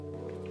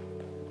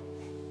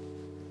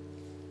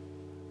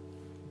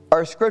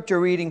Our scripture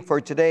reading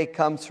for today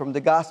comes from the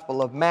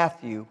Gospel of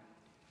Matthew,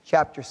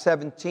 chapter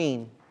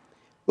 17.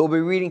 We'll be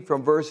reading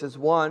from verses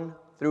 1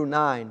 through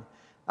 9.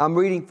 I'm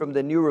reading from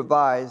the New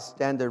Revised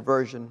Standard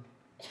Version.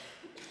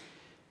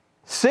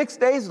 6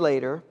 days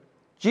later,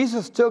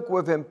 Jesus took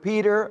with him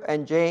Peter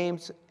and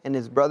James and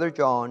his brother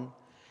John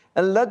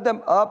and led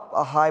them up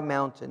a high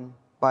mountain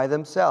by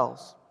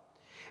themselves.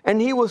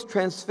 And he was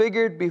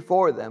transfigured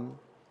before them,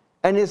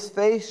 and his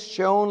face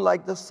shone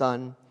like the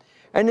sun,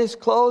 and his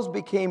clothes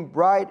became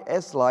bright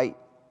as light.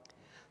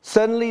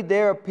 Suddenly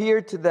there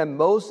appeared to them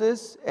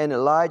Moses and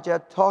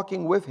Elijah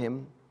talking with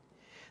him.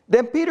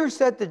 Then Peter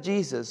said to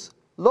Jesus,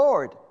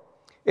 "Lord,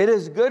 it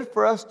is good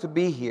for us to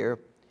be here.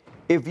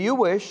 If you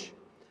wish,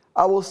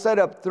 I will set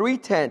up 3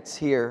 tents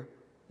here,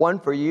 one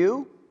for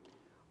you,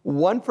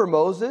 one for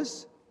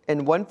Moses,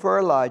 and one for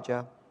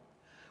Elijah."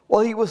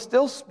 While he was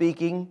still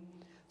speaking,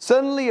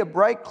 suddenly a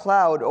bright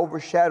cloud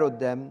overshadowed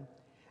them,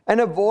 and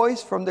a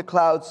voice from the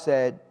cloud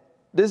said,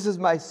 "This is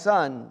my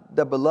Son,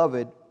 the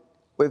beloved.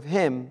 With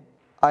him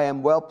I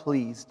am well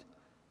pleased.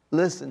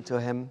 Listen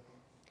to him."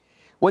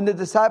 When the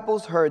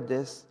disciples heard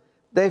this,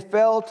 they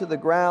fell to the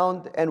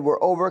ground and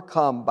were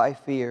overcome by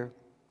fear.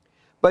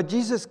 But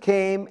Jesus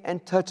came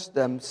and touched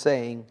them,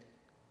 saying,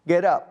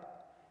 "Get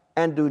up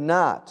and do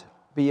not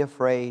be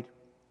afraid."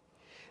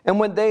 And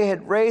when they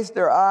had raised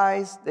their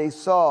eyes, they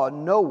saw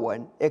no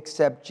one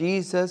except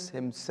Jesus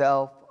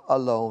himself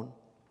alone.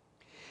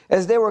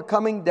 As they were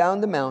coming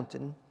down the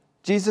mountain,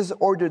 Jesus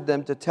ordered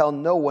them to tell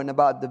no one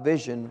about the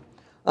vision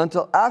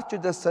until after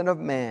the Son of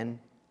Man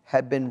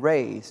had been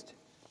raised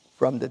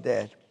from the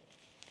dead.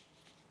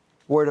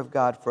 Word of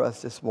God for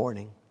us this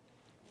morning.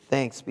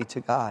 Thanks be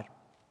to God.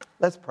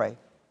 Let's pray.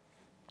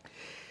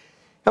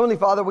 Heavenly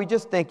Father, we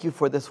just thank you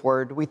for this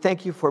word. We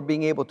thank you for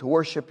being able to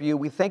worship you.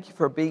 We thank you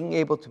for being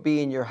able to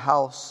be in your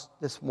house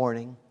this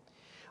morning.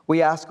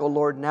 We ask, O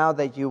Lord, now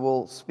that you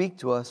will speak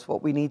to us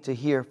what we need to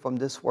hear from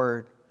this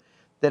word,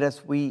 that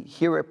as we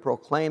hear it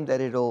proclaimed, that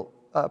it'll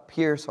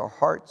pierce our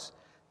hearts,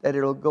 that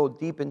it'll go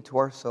deep into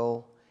our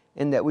soul,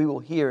 and that we will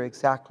hear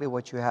exactly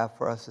what you have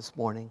for us this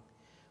morning.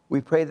 We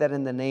pray that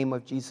in the name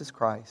of Jesus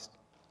Christ.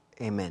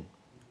 Amen.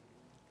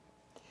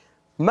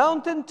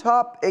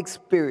 Mountaintop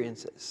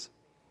experiences.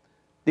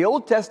 The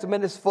Old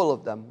Testament is full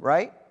of them,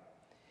 right?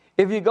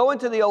 If you go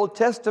into the Old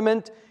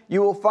Testament,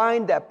 you will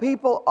find that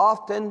people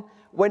often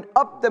went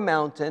up the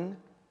mountain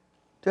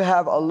to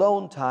have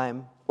alone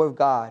time with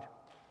God.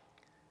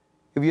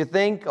 If you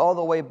think all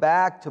the way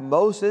back to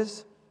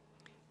Moses,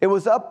 it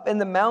was up in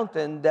the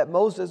mountain that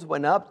Moses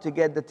went up to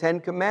get the 10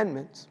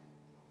 Commandments.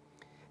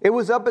 It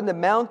was up in the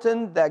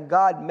mountain that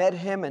God met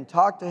him and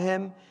talked to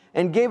him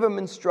and gave him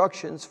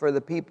instructions for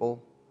the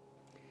people.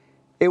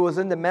 It was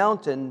in the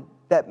mountain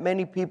that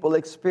many people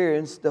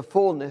experienced the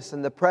fullness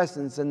and the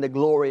presence and the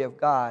glory of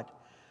God,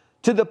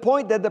 to the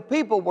point that the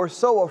people were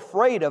so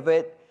afraid of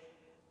it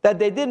that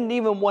they didn't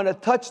even want to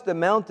touch the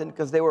mountain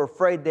because they were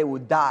afraid they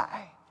would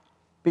die,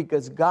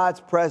 because God's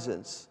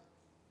presence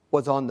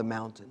was on the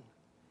mountain.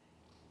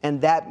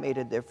 And that made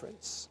a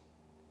difference.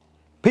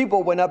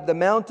 People went up the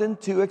mountain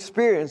to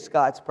experience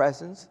God's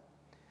presence,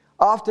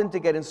 often to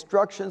get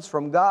instructions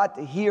from God,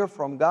 to hear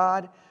from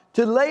God,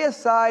 to lay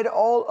aside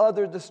all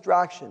other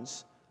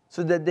distractions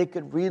so that they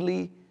could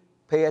really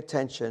pay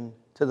attention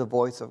to the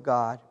voice of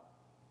God.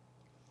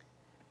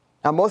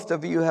 Now, most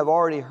of you have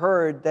already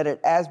heard that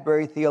at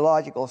Asbury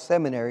Theological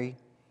Seminary,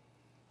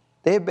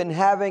 they've been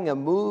having a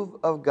move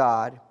of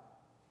God.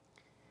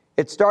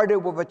 It started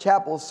with a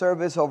chapel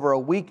service over a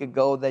week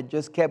ago that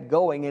just kept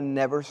going and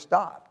never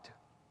stopped.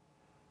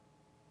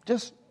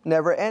 Just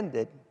never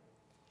ended.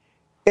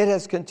 It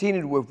has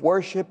continued with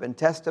worship and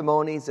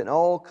testimonies and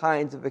all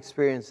kinds of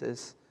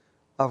experiences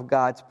of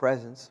God's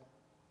presence.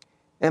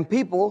 And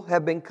people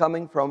have been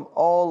coming from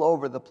all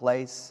over the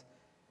place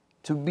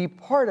to be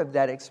part of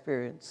that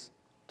experience,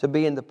 to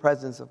be in the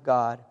presence of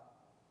God.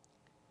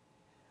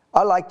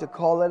 I like to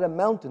call it a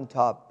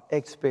mountaintop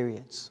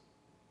experience,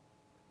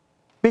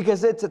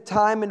 because it's a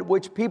time in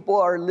which people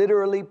are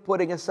literally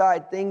putting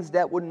aside things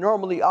that would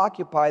normally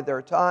occupy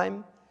their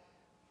time,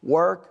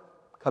 work,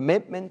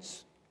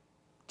 commitments,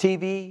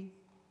 TV,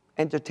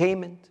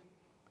 entertainment,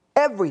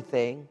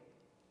 everything,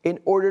 in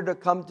order to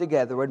come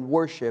together and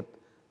worship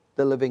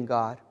the living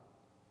God.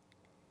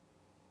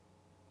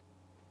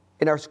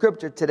 In our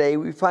scripture today,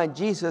 we find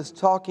Jesus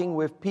talking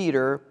with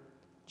Peter,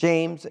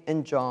 James,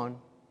 and John.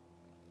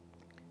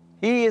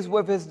 He is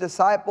with his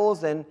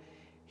disciples, and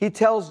he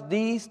tells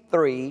these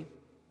 3,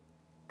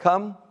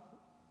 "Come,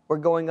 we're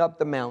going up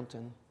the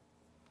mountain."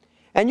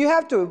 And you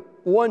have to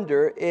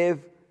wonder if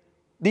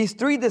these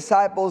 3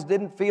 disciples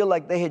didn't feel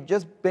like they had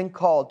just been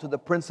called to the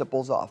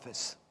principal's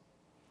office.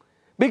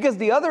 Because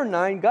the other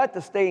 9 got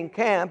to stay in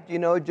camp,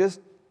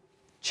 just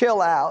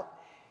chill out.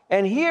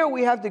 And here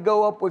we have to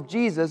go up with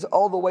Jesus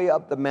all the way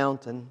up the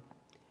mountain.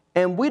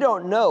 And we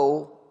don't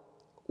know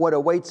what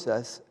awaits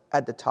us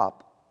at the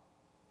top.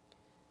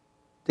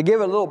 To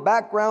give a little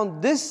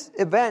background, this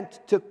event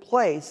took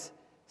place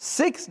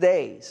 6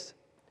 days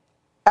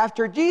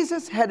after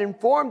Jesus had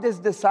informed his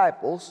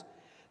disciples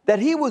that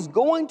he was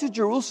going to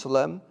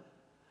Jerusalem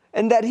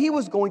and that he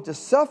was going to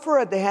suffer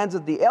at the hands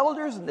of the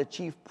elders and the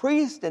chief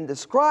priests and the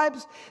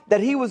scribes,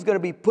 that he was going to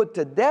be put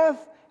to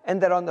death,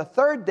 and that on the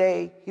third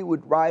day he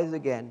would rise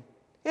again.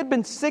 It had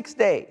been 6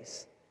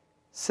 days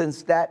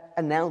since that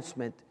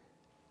announcement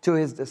to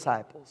his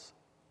disciples.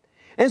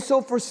 And so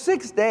for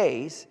 6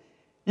 days,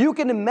 you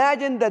can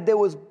imagine that there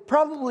was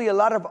probably a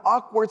lot of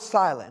awkward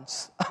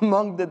silence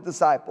among the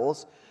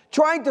disciples,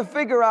 trying to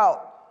figure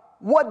out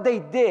what they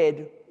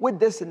did with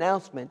this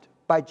announcement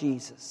by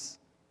Jesus.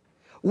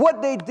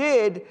 What they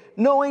did,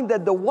 knowing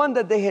that the one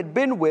that they had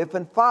been with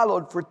and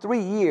followed for 3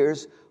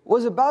 years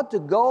was about to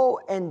go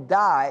and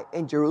die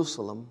in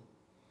Jerusalem.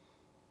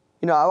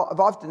 You know, I've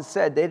often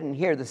said they didn't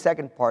hear the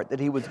second part, that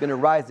he was going to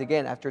rise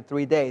again after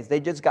 3 days. They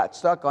just got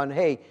stuck on,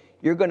 hey,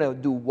 you're going to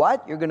do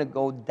what? You're going to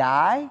go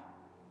die?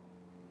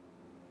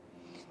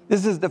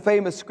 This is the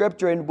famous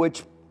scripture in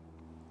which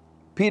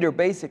Peter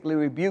basically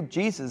rebuked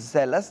Jesus and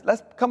said,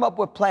 let's come up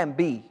with plan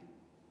B,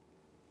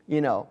 you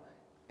know.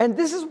 And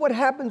this is what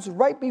happens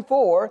right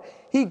before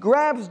he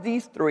grabs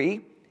these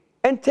three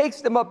and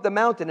takes them up the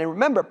mountain. And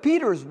remember,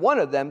 Peter is one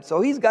of them,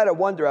 so he's got to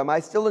wonder, am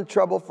I still in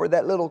trouble for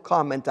that little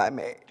comment I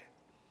made?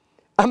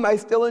 Am I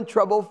still in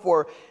trouble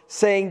for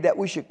saying that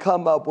we should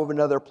come up with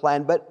another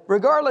plan? But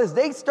regardless,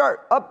 they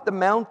start up the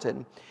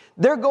mountain.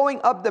 They're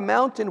going up the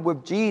mountain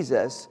with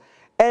Jesus.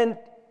 And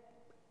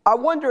I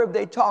wonder if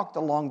they talked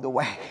along the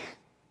way.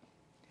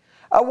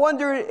 I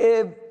wonder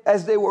if,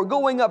 as they were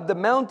going up the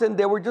mountain,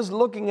 they were just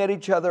looking at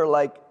each other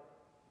like,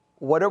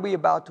 what are we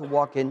about to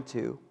walk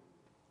into?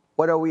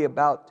 What are we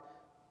about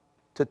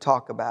to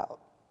talk about?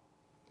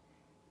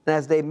 And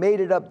as they made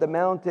it up the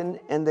mountain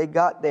and they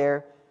got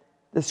there,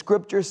 the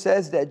scripture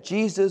says that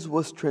Jesus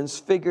was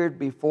transfigured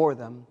before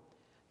them,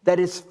 that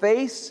his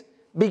face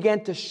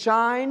began to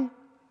shine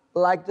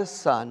like the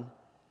sun.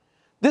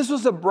 This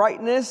was a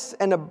brightness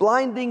and a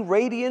blinding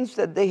radiance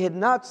that they had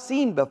not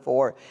seen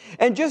before.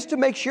 And just to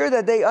make sure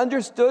that they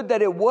understood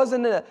that it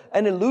wasn't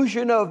an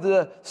illusion of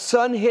the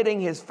sun hitting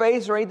his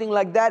face or anything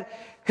like that,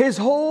 his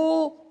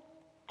whole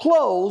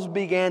clothes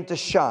began to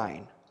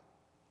shine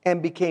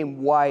and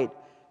became white.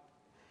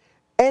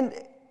 And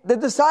the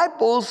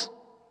disciples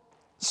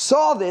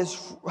saw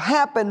this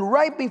happen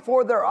right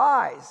before their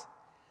eyes.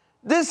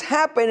 This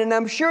happened, and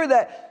I'm sure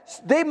that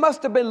they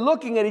must have been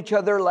looking at each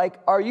other like,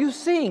 are you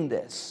seeing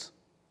this?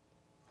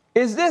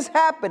 Is this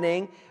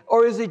happening,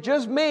 or is it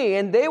just me?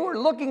 And they were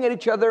looking at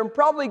each other and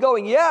probably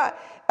going, yeah,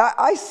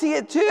 I see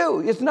it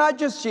too. It's not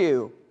just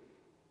you.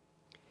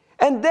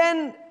 And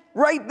then,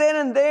 right then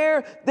and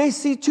there, they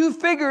see two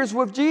figures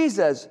with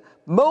Jesus,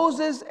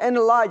 Moses and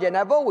Elijah. And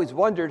I've always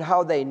wondered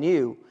how they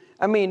knew.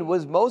 I mean,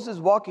 was Moses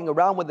walking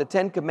around with the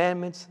 10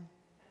 Commandments?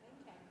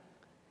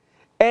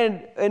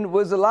 And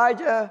was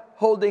Elijah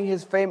holding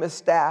his famous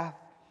staff?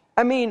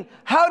 I mean,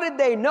 how did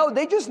they know?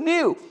 They just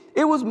knew.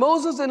 It was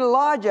Moses and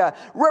Elijah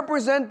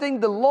representing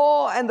the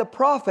law and the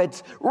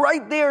prophets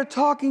right there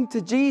talking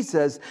to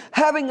Jesus,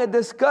 having a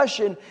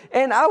discussion.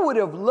 And I would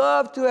have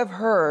loved to have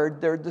heard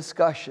their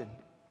discussion,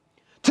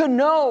 to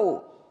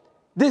know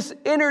this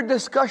inner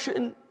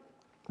discussion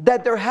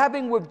that they're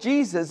having with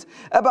Jesus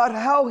about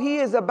how he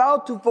is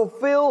about to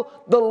fulfill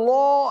the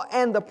law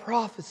and the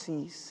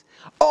prophecies.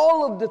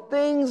 All of the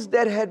things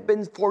that had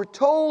been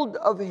foretold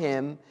of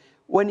him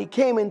when he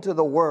came into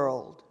the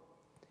world.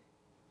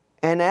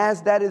 And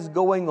as that is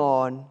going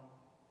on,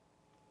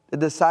 the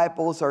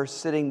disciples are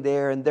sitting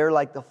there and they're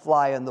like the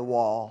fly on the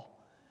wall.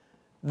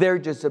 They're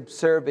just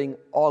observing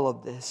all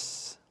of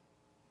this.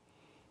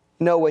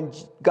 You know, when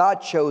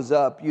God shows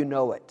up, you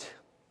know it.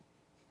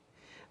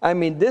 I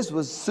mean, this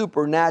was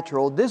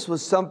supernatural. This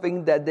was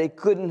something that they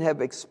couldn't have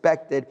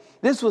expected.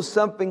 This was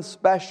something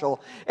special.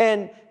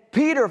 And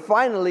Peter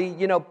finally,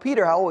 you know,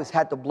 Peter always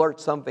had to blurt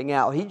something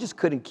out. He just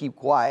couldn't keep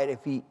quiet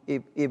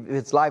if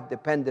his life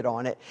depended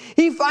on it.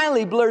 He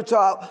finally blurts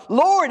out,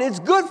 Lord,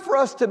 it's good for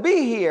us to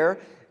be here.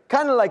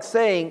 Kind of like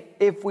saying,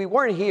 if we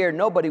weren't here,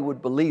 nobody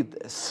would believe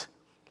this.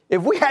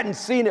 If we hadn't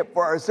seen it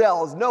for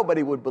ourselves,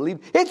 nobody would believe.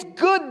 It's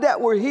good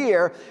that we're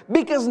here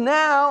because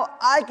now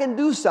I can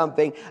do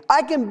something.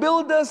 I can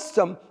build us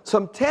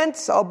some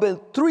tents. I'll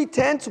build 3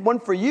 tents, one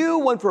for you,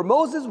 one for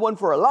Moses, one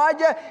for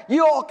Elijah.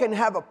 You all can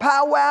have a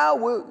powwow.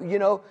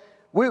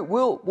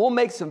 We'll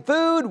make some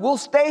food. We'll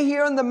stay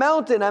here on the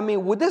mountain. I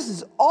mean, this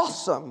is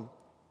awesome.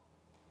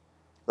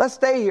 Let's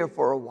stay here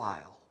for a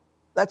while.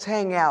 Let's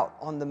hang out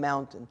on the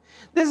mountain.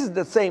 This is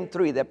the same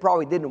 3 that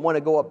probably didn't want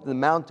to go up the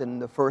mountain in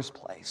the first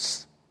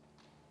place.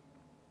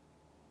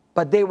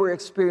 But they were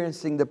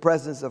experiencing the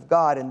presence of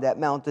God in that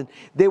mountain.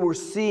 They were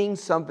seeing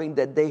something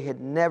that they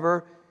had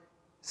never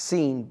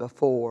seen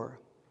before.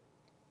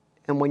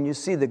 And when you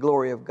see the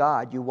glory of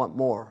God, you want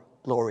more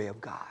glory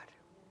of God.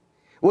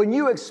 When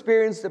you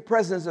experience the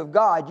presence of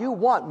God, you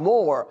want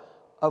more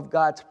of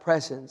God's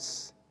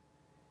presence.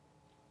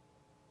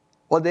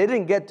 Well, they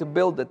didn't get to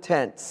build the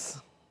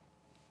tents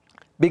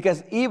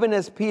because even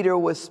as Peter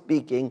was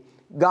speaking,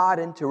 God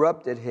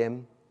interrupted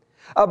him.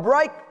 A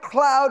bright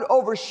cloud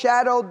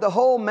overshadowed the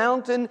whole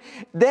mountain.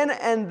 Then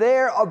and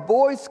there a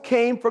voice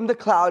came from the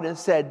cloud and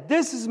said,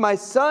 "This is my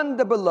Son,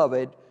 the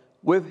beloved.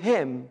 With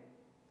him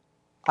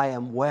I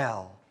am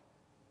well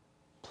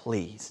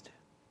pleased."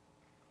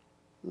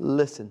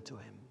 Listen to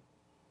him.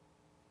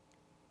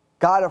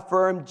 God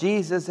affirmed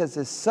Jesus as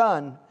his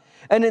Son,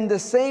 and in the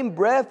same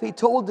breath he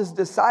told his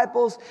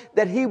disciples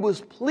that he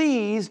was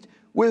pleased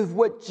with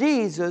what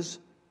Jesus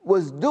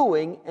was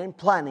doing and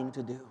planning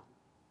to do.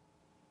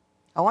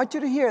 I want you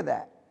to hear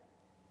that.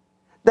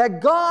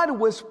 That God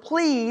was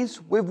pleased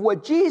with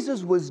what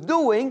Jesus was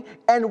doing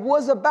and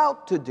was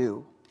about to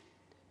do.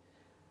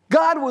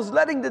 God was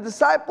letting the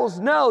disciples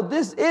know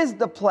this is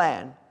the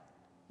plan.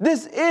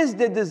 This is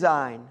the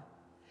design.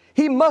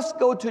 He must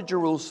go to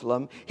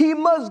Jerusalem. He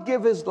must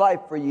give his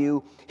life for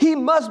you. He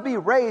must be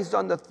raised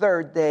on the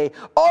third day.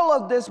 All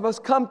of this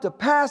must come to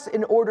pass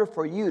in order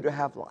for you to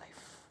have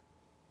life.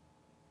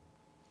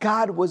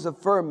 God was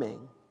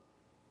affirming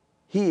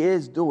he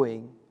is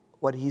doing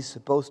what he's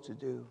supposed to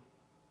do.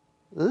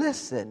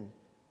 Listen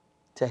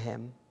to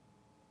him.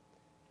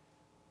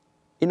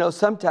 You know,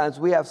 sometimes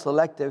we have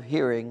selective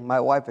hearing. My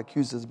wife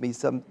accuses me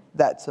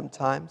that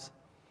sometimes.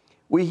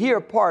 We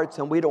hear parts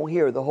and we don't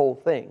hear the whole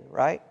thing,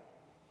 right?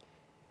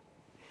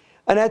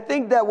 And I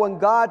think that when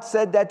God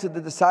said that to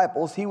the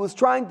disciples, he was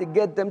trying to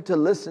get them to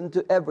listen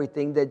to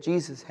everything that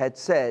Jesus had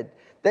said.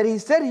 That he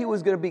said he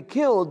was going to be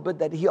killed, but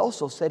that he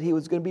also said he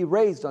was going to be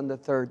raised on the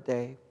third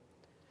day.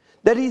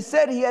 That he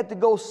said he had to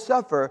go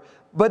suffer,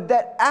 but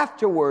that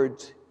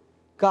afterwards,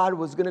 God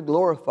was going to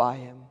glorify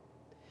him.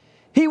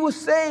 He was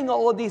saying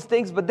all of these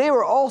things, but they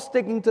were all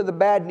sticking to the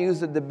bad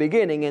news at the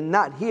beginning and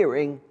not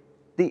hearing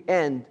the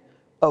end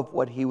of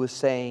what he was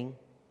saying.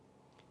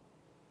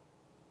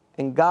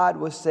 And God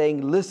was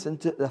saying, listen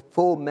to the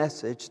full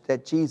message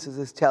that Jesus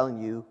is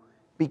telling you,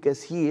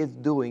 because he is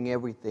doing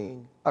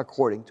everything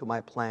according to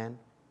my plan.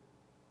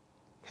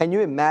 Can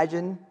you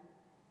imagine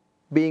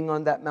being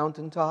on that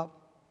mountaintop?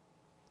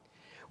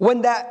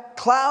 When that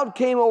cloud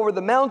came over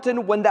the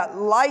mountain, when that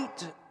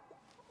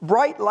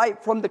bright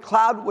light from the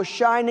cloud was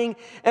shining,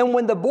 and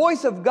when the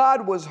voice of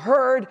God was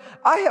heard,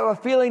 I have a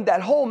feeling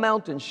that whole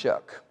mountain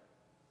shook.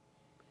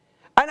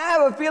 And I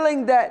have a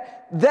feeling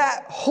that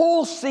that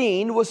whole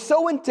scene was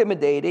so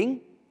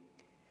intimidating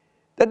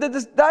that the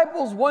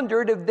disciples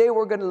wondered if they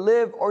were going to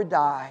live or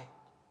die,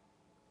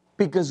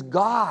 because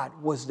God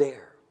was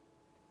there.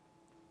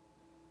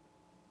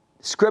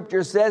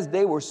 Scripture says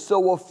they were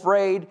so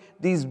afraid,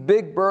 these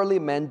big burly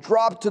men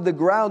dropped to the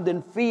ground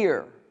in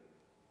fear,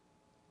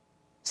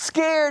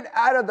 scared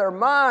out of their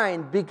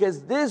mind,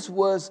 because this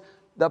was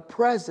the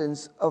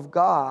presence of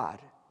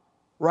God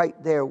right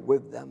there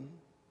with them.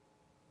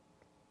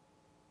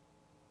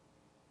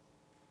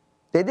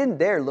 They didn't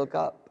dare look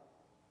up.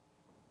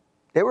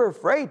 They were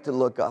afraid to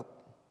look up.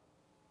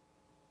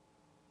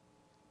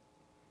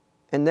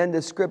 And then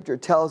the scripture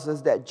tells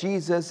us that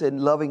Jesus, in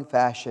loving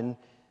fashion,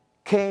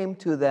 came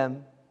to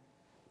them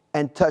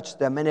and touched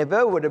them. And if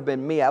it would have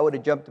been me, I would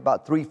have jumped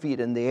about 3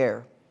 feet in the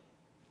air.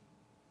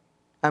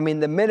 I mean,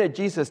 the minute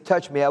Jesus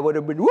touched me, I would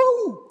have been,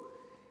 woo!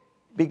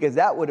 Because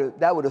that would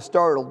have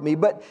startled me.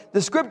 But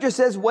the scripture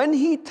says when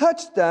he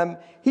touched them,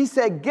 he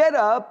said, "Get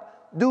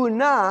up, do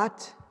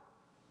not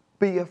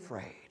be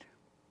afraid."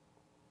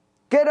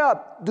 Get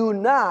up, do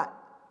not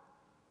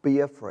be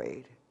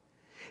afraid.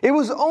 It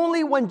was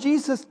only when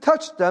Jesus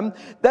touched them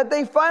that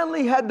they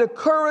finally had the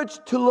courage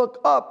to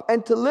look up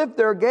and to lift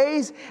their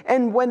gaze.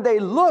 And when they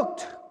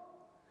looked,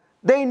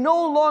 they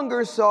no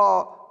longer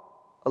saw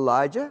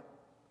Elijah.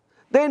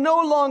 They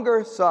no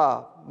longer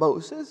saw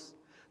Moses.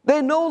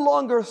 They no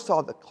longer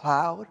saw the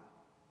cloud.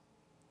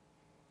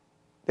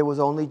 There was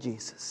only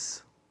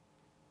Jesus.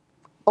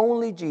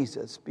 Only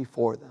Jesus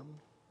before them.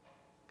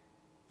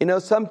 You know,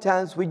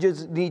 sometimes we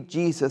just need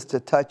Jesus to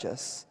touch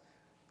us,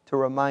 to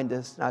remind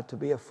us not to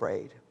be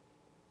afraid.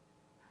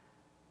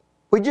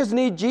 We just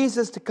need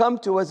Jesus to come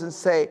to us and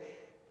say,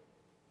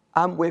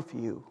 "I'm with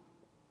you.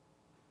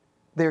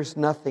 There's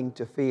nothing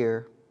to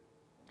fear."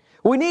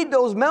 We need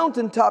those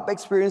mountaintop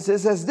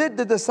experiences, as did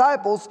the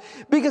disciples,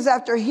 because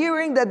after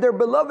hearing that their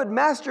beloved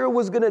master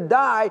was going to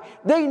die,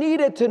 they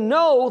needed to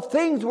know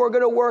things were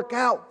going to work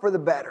out for the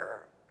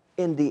better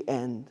in the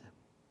end.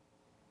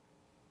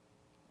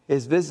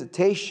 His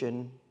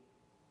visitation,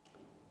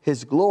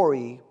 his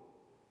glory,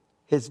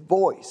 his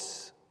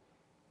voice,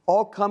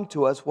 all come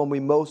to us when we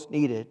most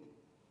need it,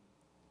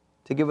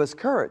 to give us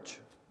courage,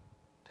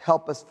 to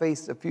help us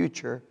face the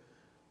future,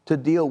 to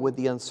deal with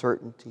the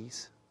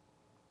uncertainties.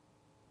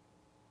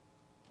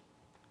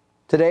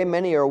 Today,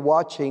 many are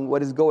watching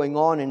what is going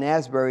on in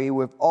Asbury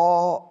with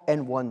awe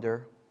and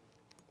wonder.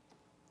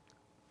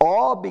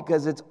 Awe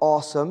because it's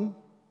awesome,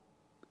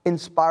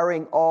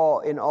 inspiring awe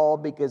in all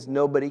because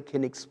nobody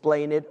can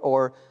explain it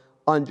or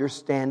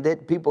understand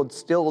it. People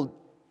still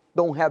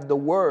don't have the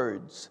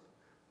words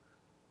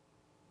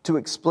to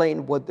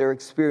explain what they're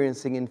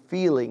experiencing and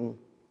feeling.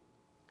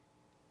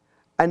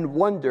 And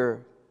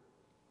wonder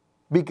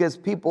because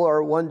people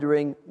are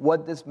wondering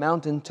what this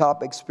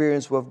mountaintop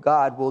experience with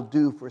God will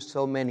do for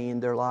so many in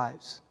their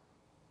lives.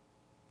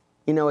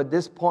 You know, at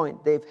this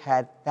point, they've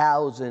had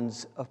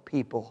thousands of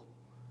people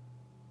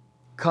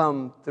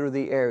come through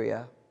the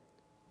area,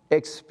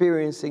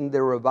 experiencing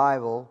the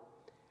revival,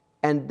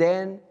 and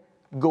then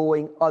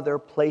going other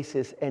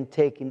places and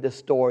taking the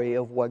story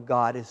of what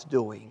God is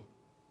doing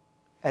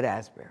at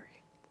Asbury.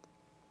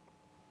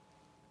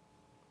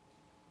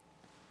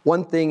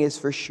 One thing is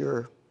for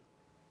sure,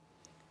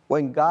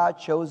 when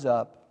God shows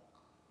up,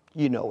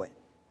 you know it.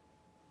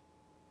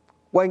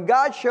 When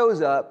God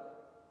shows up,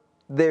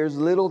 there's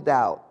little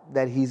doubt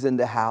that He's in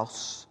the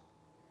house.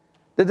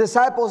 The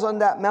disciples on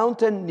that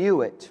mountain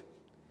knew it.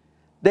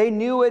 They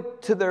knew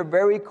it to their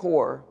very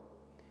core.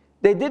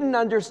 They didn't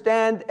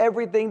understand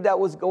everything that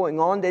was going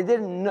on. They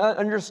didn't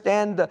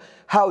understand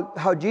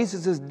how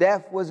Jesus'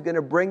 death was going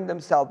to bring them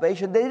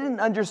salvation. They didn't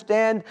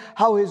understand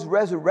how His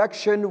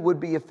resurrection would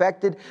be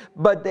affected.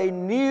 But they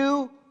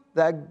knew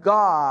that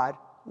God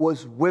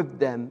was with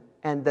them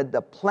and that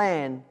the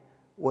plan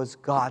was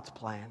God's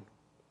plan.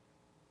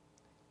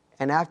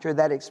 And after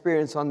that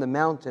experience on the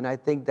mountain, I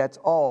think that's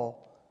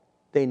all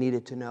they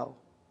needed to know.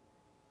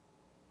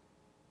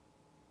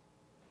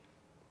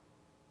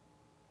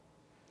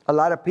 A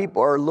lot of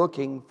people are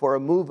looking for a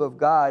move of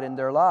God in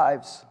their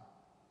lives.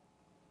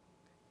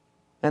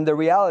 And the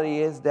reality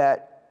is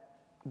that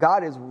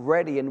God is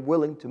ready and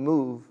willing to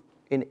move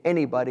in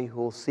anybody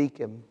who will seek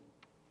Him.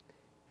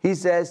 He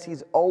says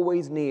He's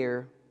always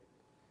near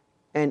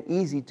and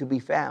easy to be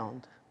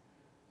found.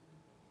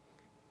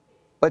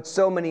 But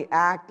so many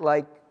act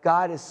like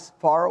God is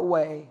far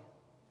away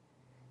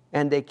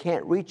and they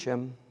can't reach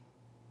Him.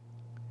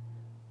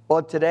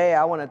 Well, today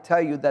I want to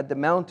tell you that the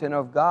mountain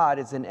of God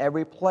is in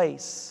every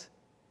place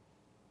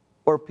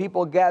where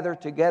people gather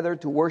together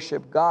to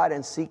worship God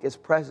and seek His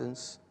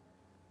presence.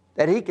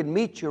 That He can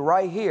meet you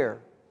right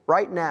here,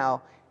 right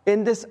now,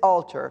 in this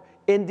altar,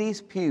 in these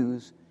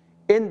pews,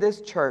 in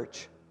this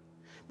church.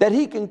 That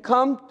He can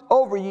come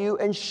over you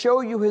and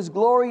show you His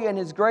glory and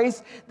His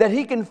grace. That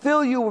He can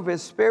fill you with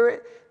His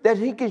Spirit. That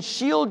He can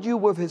shield you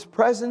with His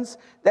presence.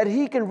 That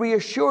He can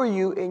reassure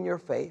you in your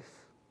faith.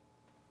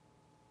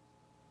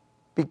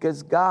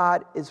 Because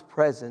God is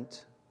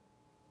present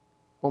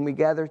when we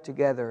gather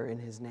together in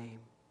His name.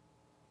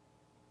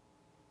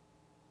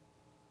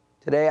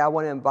 Today I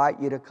want to invite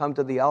you to come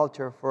to the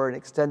altar for an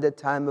extended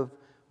time of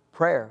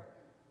prayer.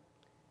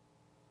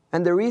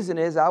 And the reason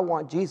is I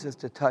want Jesus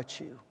to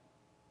touch you.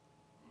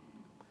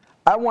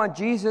 I want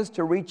Jesus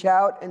to reach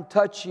out and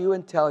touch you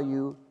and tell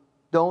you,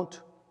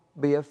 don't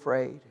be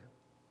afraid.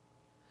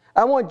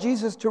 I want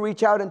Jesus to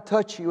reach out and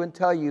touch you and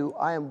tell you,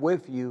 I am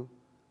with you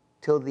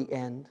till the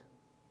end.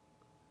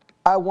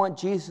 I want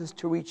Jesus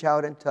to reach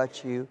out and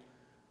touch you.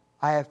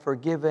 I have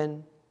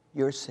forgiven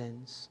your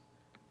sins,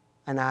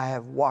 and I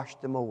have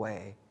washed them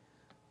away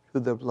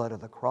through the blood of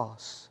the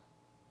cross.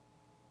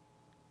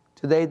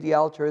 Today the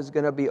altar is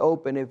going to be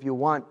open if you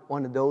want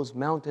one of those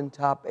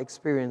mountaintop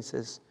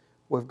experiences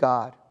with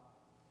God.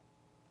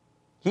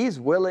 He's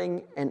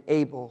willing and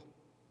able.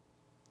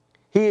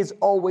 He is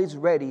always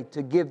ready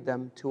to give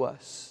them to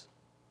us.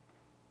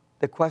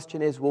 The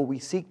question is, will we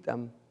seek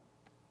them?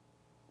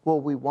 Will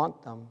we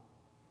want them?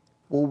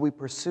 Will we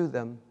pursue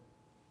them?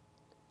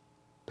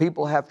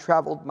 People have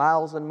traveled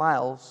miles and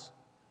miles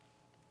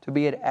to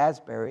be at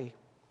Asbury.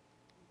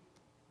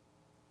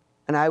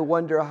 And I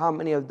wonder how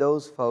many of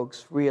those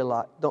folks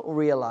don't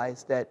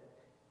realize that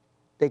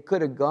they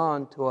could have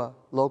gone to a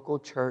local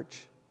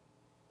church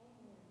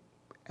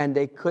and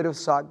they could have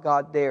sought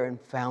God there and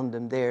found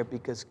Him there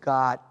because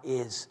God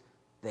is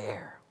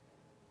there.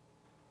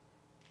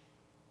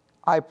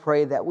 I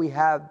pray that we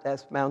have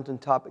this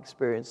mountaintop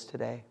experience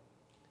today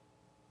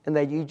and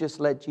that you just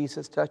let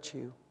Jesus touch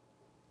you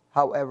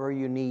however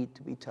you need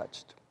to be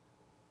touched.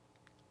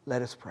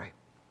 Let us pray.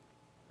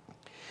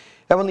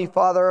 Heavenly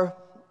Father,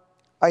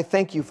 I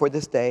thank you for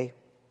this day.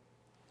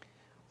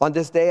 On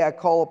this day, I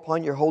call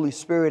upon your Holy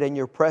Spirit and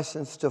your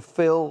presence to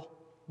fill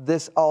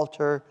this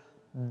altar,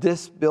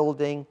 this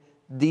building,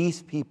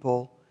 these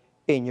people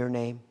in your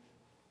name.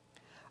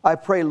 I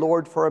pray,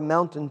 Lord, for a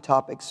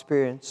mountaintop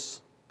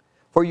experience,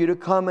 for you to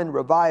come and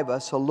revive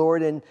us, O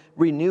Lord, and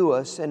renew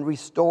us and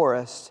restore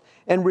us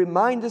and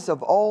remind us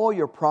of all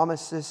your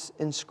promises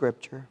in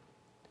Scripture.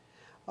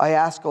 I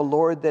ask, O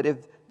Lord, that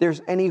if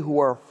there's any who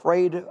are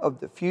afraid of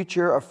the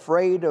future,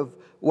 afraid of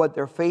what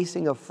they're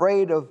facing,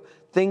 afraid of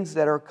things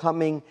that are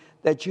coming,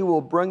 that you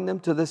will bring them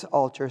to this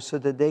altar so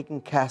that they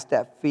can cast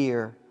that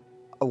fear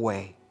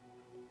away.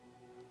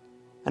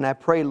 And I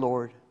pray,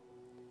 Lord,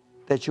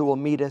 that you will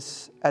meet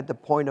us at the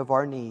point of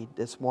our need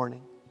this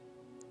morning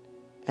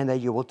and that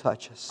you will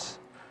touch us.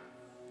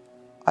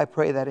 I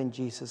pray that in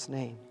Jesus'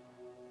 name.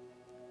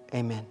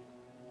 Amen.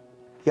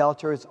 The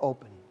altar is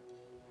open.